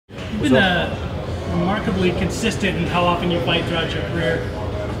You've been remarkably consistent in how often you fight throughout your career,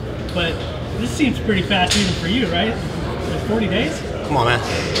 but this seems pretty fast even for you, right? 40 days? Come on, man.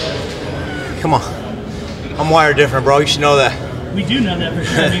 Come on. I'm wired different, bro. You should know that. We do know that for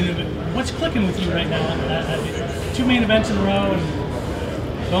sure. I mean, what's clicking with you right now? 2 main events in a row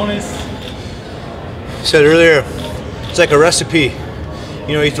and bonus. I said earlier, it's like a recipe.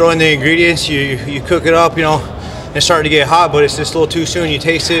 You know, you throw in the ingredients, you cook it up, you know, and it's starting to get hot, but it's just a little too soon. You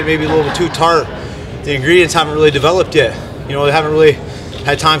taste it, maybe a little bit too tart. The ingredients haven't really developed yet. You know, they haven't really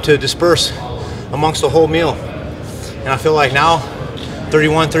had time to disperse amongst the whole meal. And I feel like now,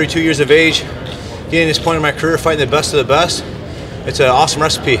 31, 32 years of age, getting to this point in my career, fighting the best of the best, it's an awesome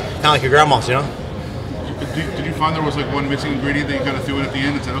recipe, kind of like your grandma's, you know? Did you find there was like one missing ingredient that you kind of threw in at the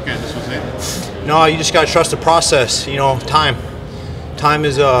end and said, okay, this was it? No, you just got to trust the process, you know, time. Time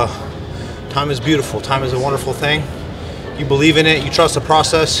is beautiful. Time is a wonderful thing. You believe in it, you trust the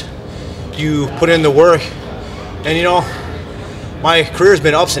process, you put in the work, and you know, my career's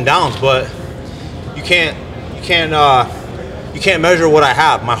been ups and downs, but you can't measure what I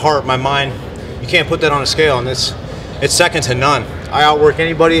have, my heart, my mind. You can't put that on a scale, and it's second to none. I outwork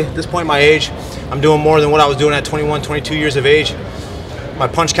anybody at this point in my age. I'm doing more than what I was doing at 21, 22 years of age. My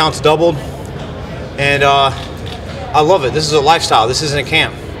punch count's doubled, and I love it. This is a lifestyle. This isn't a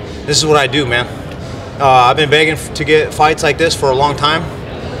camp. This is what I do, man. I've been begging to get fights like this for a long time.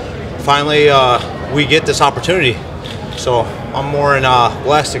 Finally, we get this opportunity. So I'm more than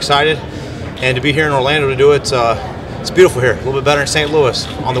blessed, excited, and to be here in Orlando to do it, it's beautiful here. A little bit better in St. Louis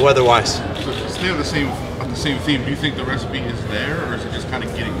on the weather-wise. So stay on the same theme. Do you think the recipe is there, or is it just kind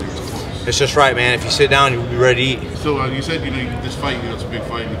of getting there? It's just right, man. If you sit down, you'll be ready to eat. So you said, you know, this fight, you know, it's a big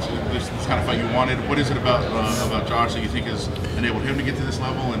fight. It's this kind of fight you wanted. What is it about Josh that you think has enabled him to get to this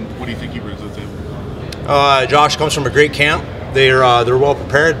level, and what do you think he brings to the table? Josh comes from a great camp. They're well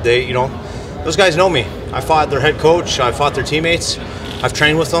prepared. They, you know, those guys know me. I fought their head coach. I fought their teammates. I've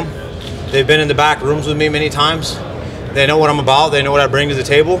trained with them. They've been in the back rooms with me many times. They know what I'm about. They know what I bring to the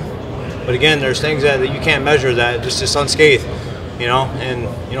table. But again, there's things that you can't measure that just unscathed, you know. And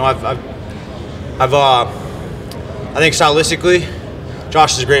you know, I think stylistically,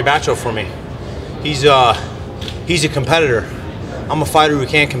 Josh is a great matchup for me. He's a competitor. I'm a fighter who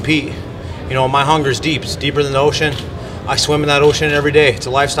can't compete. You know, my hunger is deep. It's deeper than the ocean. I swim in that ocean every day. It's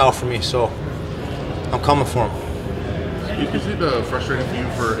a lifestyle for me, so I'm coming for him. Is it frustrating for you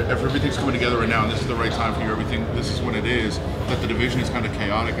if everything's coming together right now and this is the right time for you, everything, this is when it is, that the division is kind of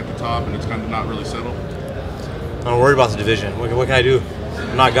chaotic at the top and it's kind of not really settled? I'm not worried about the division. What can I do?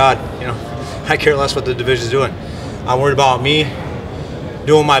 I'm not God, you know. I care less what the division's doing. I'm worried about me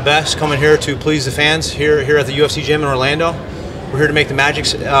doing my best, coming here to please the fans here at the UFC gym in Orlando. We're here to make the magic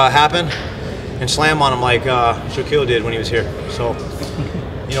happen and slam on him like Shaquille did when he was here. So,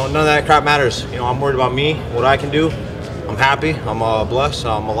 you know, none of that crap matters. You know, I'm worried about me, what I can do. I'm happy, I'm blessed,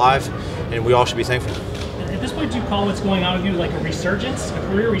 I'm alive, and we all should be thankful. At this point, do you call what's going on with you like a resurgence, a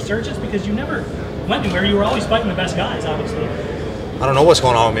career resurgence? Because you never went anywhere. You were always fighting the best guys, obviously. I don't know what's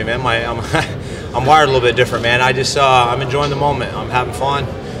going on with me, man. I'm wired a little bit different, man. I'm enjoying the moment. I'm having fun.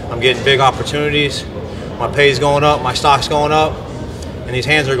 I'm getting big opportunities. My pay's going up, my stock's going up, and these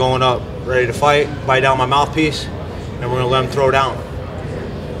hands are going up, ready to fight, bite down my mouthpiece, and we're gonna let them throw down.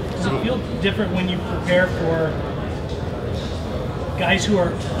 Does it feel different when you prepare for guys who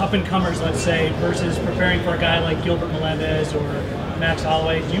are up-and-comers, let's say, versus preparing for a guy like Gilbert Melendez or Max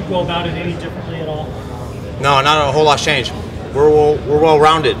Holloway? Do you go about it any differently at all? No, not a whole lot's changed. We're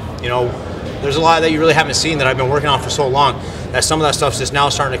well-rounded. You know, there's a lot that you really haven't seen that I've been working on for so long, that some of that stuff's just now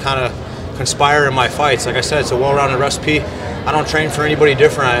starting to kind of conspire in my fights. Like I said, it's a well-rounded recipe. I don't train for anybody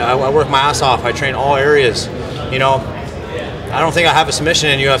different. I work my ass off. I train all areas. You know, I don't think I have a submission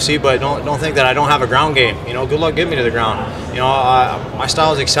in UFC, but don't think that I don't have a ground game. You know, good luck getting me to the ground. You know, my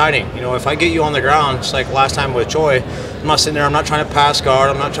style is exciting. You know, if I get you on the ground, just like last time with Choi, I'm not sitting there, I'm not trying to pass guard,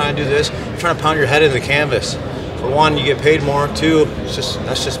 I'm not trying to do this. I'm trying to pound your head into the canvas. For one, you get paid more. Two,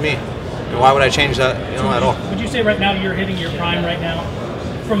 that's just me. And why would I change that, you know, at all? Would you say right now you're hitting your prime right now?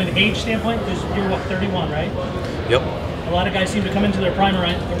 From an age standpoint, because you're what, 31, right? Yep. A lot of guys seem to come into their prime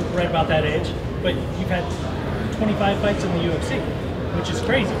right about that age, but you've had 25 fights in the UFC, which is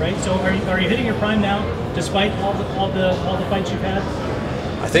crazy, right? So are you hitting your prime now, despite all the fights you've had?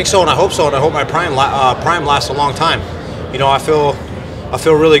 I think so, and I hope so, and I hope my prime lasts a long time. You know, I feel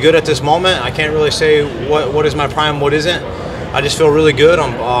really good at this moment. I can't really say what is my prime, what isn't. I just feel really good.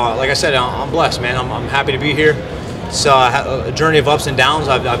 I'm like I said, I'm blessed, man. I'm happy to be here. It's a journey of ups and downs.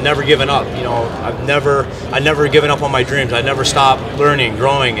 I've never given up. You know, I've never given up on my dreams. I never stopped learning,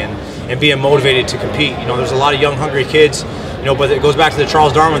 growing, and being motivated to compete. You know, there's a lot of young, hungry kids You know, but it goes back to the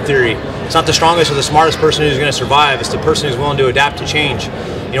Charles Darwin theory. It's not the strongest or the smartest person who's going to survive. It's the person who's willing to adapt to change.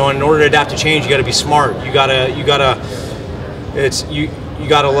 You know, and in order to adapt to change, you got to be smart. You gotta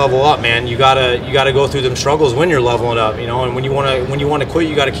level up, man. You gotta go through them struggles when you're leveling up. You know, and when you want to quit,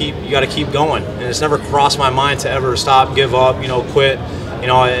 you gotta keep going. And it's never crossed my mind to ever stop, give up, you know, quit. You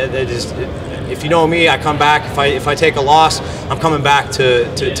know, if you know me, I come back. If I take a loss, I'm coming back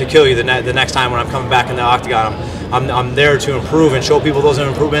to kill you the next time when I'm coming back in the octagon. I'm there to improve and show people those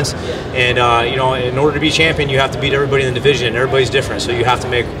improvements. And you know, in order to be champion, you have to beat everybody in the division. And everybody's different, so you have to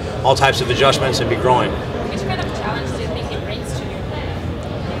make all types of adjustments and be growing. What kind of challenge do you think it brings to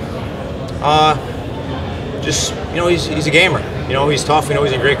you? Just, you know, he's a gamer. You know, he's tough. You know,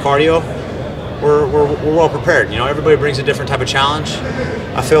 he's in great cardio. We're well prepared. You know, everybody brings a different type of challenge.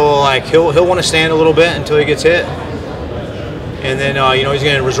 I feel like he'll want to stand a little bit until he gets hit, and then you know, he's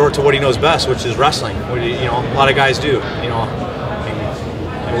going to resort to what he knows best, which is wrestling. You know, a lot of guys do. You know,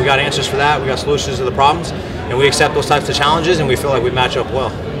 and we got answers for that. We got solutions to the problems, and we accept those types of challenges, and we feel like we match up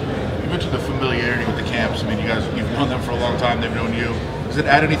well. You mentioned the familiarity with the camps. I mean, you've known them for a long time. They've known you. Does it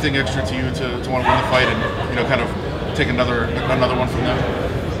add anything extra to you to want to win the fight and, you know, kind of take another one from them?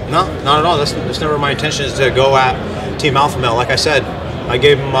 No, not at all. That's never my intention, is to go at Team Alpha Male. Like I said, I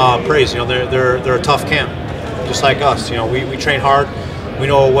gave them praise. You know, they're a tough camp, just like us. You know, we train hard. We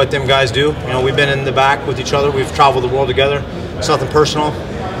know what them guys do. You know, we've been in the back with each other. We've traveled the world together. It's nothing personal.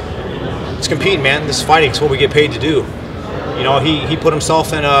 It's competing, man. This is fighting. It's what we get paid to do. You know, he put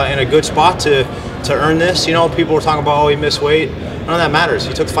himself in a good spot to earn this. You know, people were talking about, oh, he missed weight. None of that matters.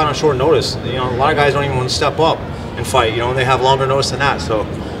 He took the fight on short notice. You know, a lot of guys don't even want to step up and fight. You know, and they have longer notice than that. So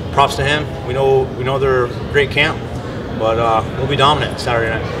props to him. We know they're a great camp, but we'll be dominant Saturday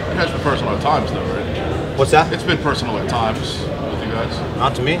night. It has been personal at times, though, right? What's that? It's been personal at times with you guys.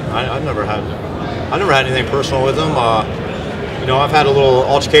 Not to me. I've never had anything personal with him. You know, I've had a little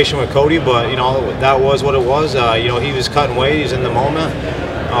altercation with Cody, but you know, that was what it was. You know, he was cutting weight. He's in the moment.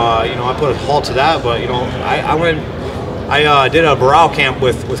 You know, I put a halt to that, but you know, I did a Barao camp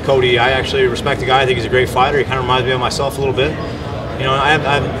with Cody. I actually respect the guy. I think he's a great fighter. He kind of reminds me of myself a little bit. You know,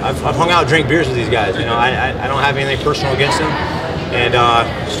 I've hung out, drank beers with these guys. You know, I don't have anything personal against them, and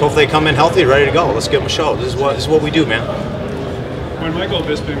just hope they come in healthy, ready to go. Let's give them a show. This is what we do, man. When Michael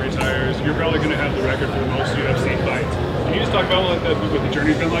Bisping retires, you're probably going to have the record for the most UFC fights. Can you just talk about what the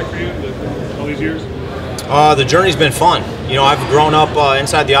journey's been like for you all these years? The journey's been fun. You know, I've grown up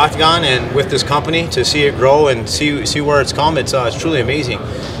inside the octagon and with this company. To see it grow and see where it's come, it's truly amazing.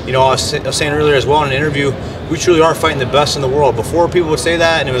 You know, I was saying earlier as well in an interview, we truly are fighting the best in the world. Before, people would say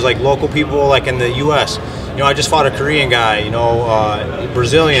that, and it was like local people, like in the U.S. You know, I just fought a Korean guy, you know,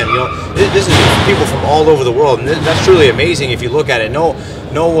 Brazilian. You know, this is people from all over the world, and that's truly amazing if you look at it. No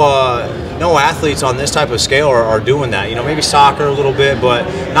athletes on this type of scale are doing that. You know, maybe soccer a little bit, but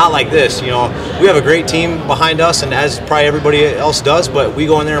not like this. You know, we have a great team behind us, and as probably everybody else does, but we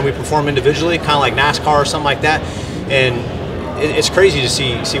go in there and we perform individually, kind of like NASCAR or something like that. And it's crazy to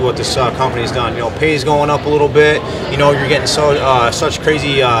see what this company's done. You know, pay's going up a little bit. You know, you're getting such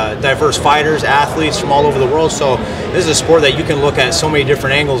crazy diverse fighters, athletes from all over the world. So this is a sport that you can look at so many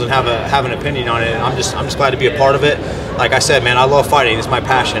different angles and have an opinion on it. And I'm just glad to be a part of it. Like I said, man, I love fighting. It's my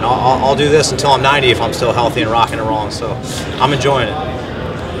passion. I'll do this until I'm 90 if I'm still healthy and rocking and rolling. So I'm enjoying it.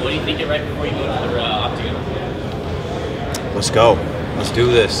 What do you think right before you go to the octagon? Let's go. Let's do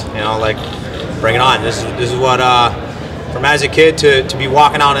this. You know, like, bring it on. This is what. From as a kid to be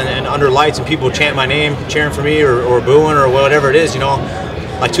walking out and under lights and people chant my name, cheering for me or booing or whatever it is, you know,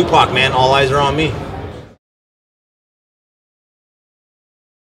 like Tupac, man, all eyes are on me.